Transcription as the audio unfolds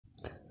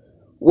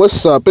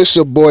What's up? It's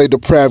your boy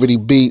Depravity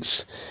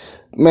Beats.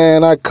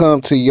 Man, I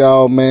come to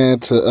y'all, man,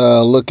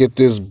 to look at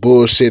this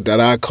bullshit that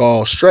I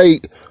call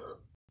straight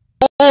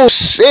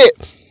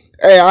bullshit.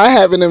 Hey, I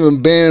haven't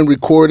even been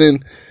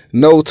recording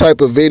no type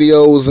of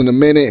videos in a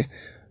minute,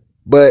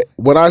 but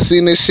when I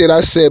seen this shit,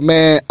 I said,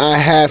 man, I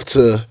have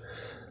to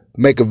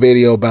make a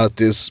video about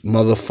this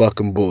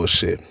motherfucking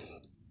bullshit.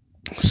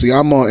 See,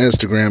 I'm on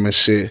Instagram and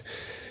shit.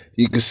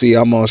 You can see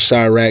I'm on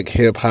Chirac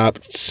Hip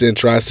Hop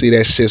Central. I see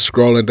that shit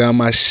scrolling down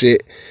my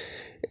shit.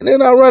 And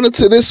then I run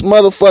into this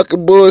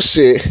motherfucking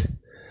bullshit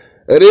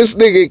of this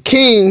nigga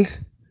Kyyngg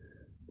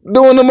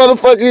doing the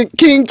motherfucking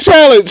Kyyngg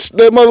challenge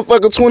that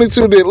motherfucker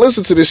 22 did.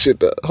 Listen to this shit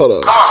though. Hold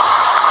on. Yeah,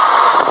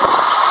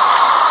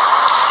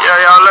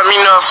 y'all let me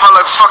know if I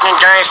look fucking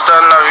gangsta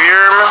enough, you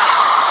hear me?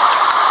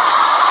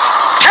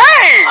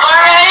 Kyyngg!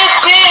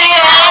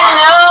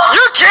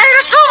 You Kyyngg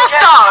the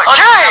superstar!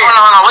 Kyyngg!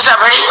 Hold on, what's up,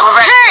 buddy? We're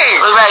back.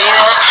 Kyyngg! We're back, you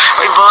know?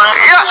 We booting.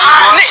 Yeah,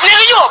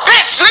 nigga, you a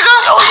bitch, nigga!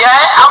 Oh, yeah?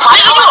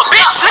 Nigga, you a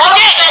bitch, nigga!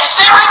 Yeah!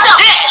 Stay right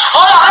there! Yeah!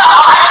 Hold on.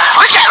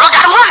 I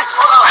got him running!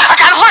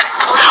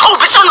 Oh,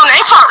 bitch, on your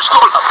name first!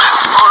 Hold up.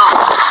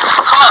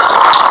 Come on.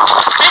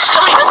 Bitch,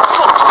 come here.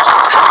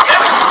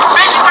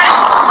 Bitch, you ready?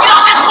 Get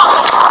off that fuck!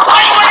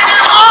 Why you ready to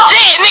do?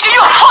 Yeah, nigga,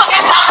 you a pussy!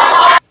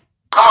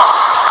 Come on.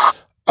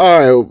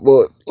 Alright,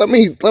 well, let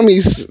me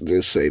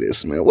just say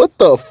this, man. What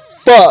the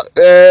fuck,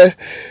 man?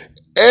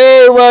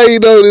 Everybody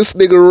know this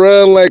nigga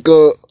run like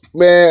a...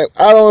 Man,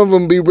 I don't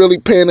even be really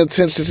paying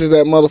attention to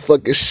that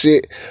motherfucking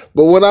shit.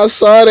 But when I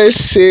saw that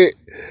shit,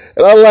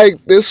 and I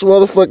like this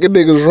motherfucking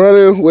nigga's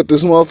running with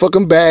this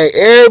motherfucking bag,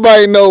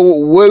 everybody know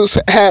what's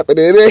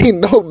happening. It ain't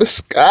no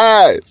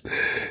disguise.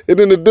 And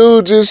then the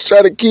dude just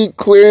try to keep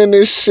clearing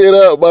this shit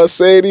up by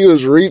saying he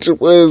was reaching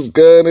for his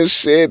gun and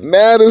shit.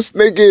 Now this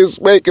nigga is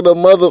making a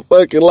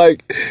motherfucking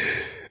like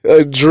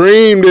a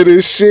dream that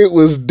his shit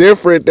was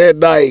different that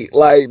night.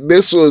 Like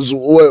this was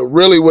what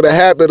really would have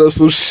happened or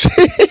some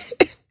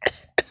shit.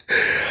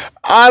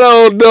 I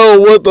don't know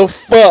what the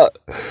fuck,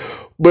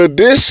 but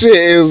this shit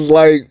is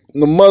like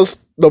the most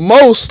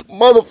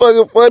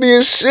motherfucking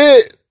funniest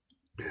shit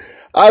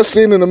I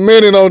seen in a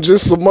minute on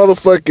just some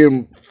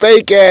motherfucking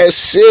fake ass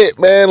shit,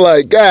 man.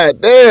 Like,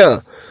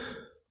 goddamn,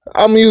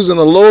 I'm using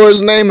the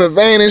Lord's name in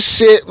vain and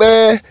shit,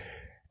 man.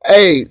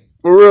 Hey,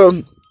 for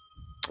real,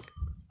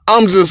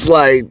 I'm just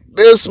like,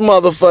 this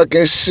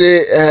motherfucking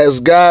shit has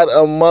got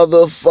a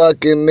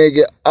motherfucking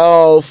nigga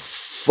all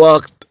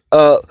fucked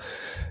up.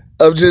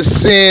 Of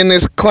just seeing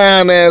this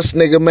clown ass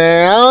nigga,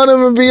 man. I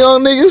don't even be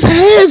on niggas'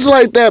 heads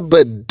like that,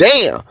 but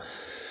damn.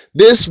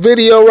 This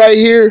video right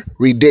here,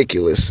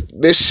 ridiculous.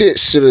 This shit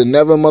should have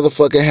never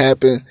motherfucking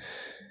happened.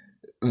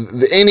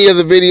 Any of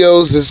the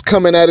videos that's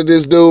coming out of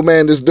this dude,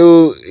 man, this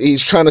dude,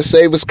 he's trying to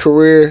save his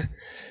career.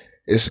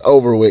 It's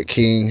over with,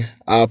 Kyyngg.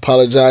 I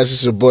apologize.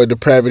 It's your boy,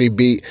 Depravity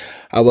Beat.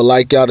 I would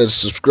like y'all to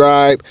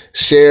subscribe,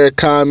 share,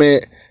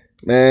 comment.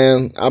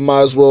 Man, I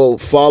might as well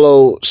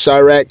follow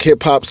Chirac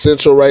Hip Hop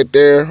Central right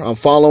there. I'm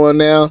following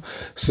now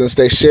since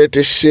they shared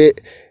this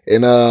shit.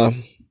 And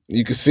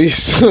you can see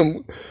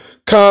some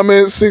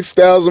comments,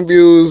 6,000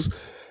 views.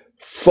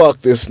 Fuck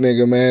this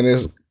nigga, man.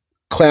 It's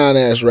clown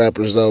ass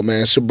rappers though,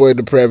 man. It's your boy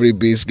Depravity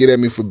Beats. Get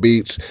at me for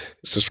beats.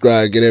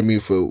 Subscribe. Get at me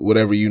for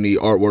whatever you need.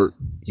 Artwork.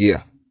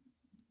 Yeah.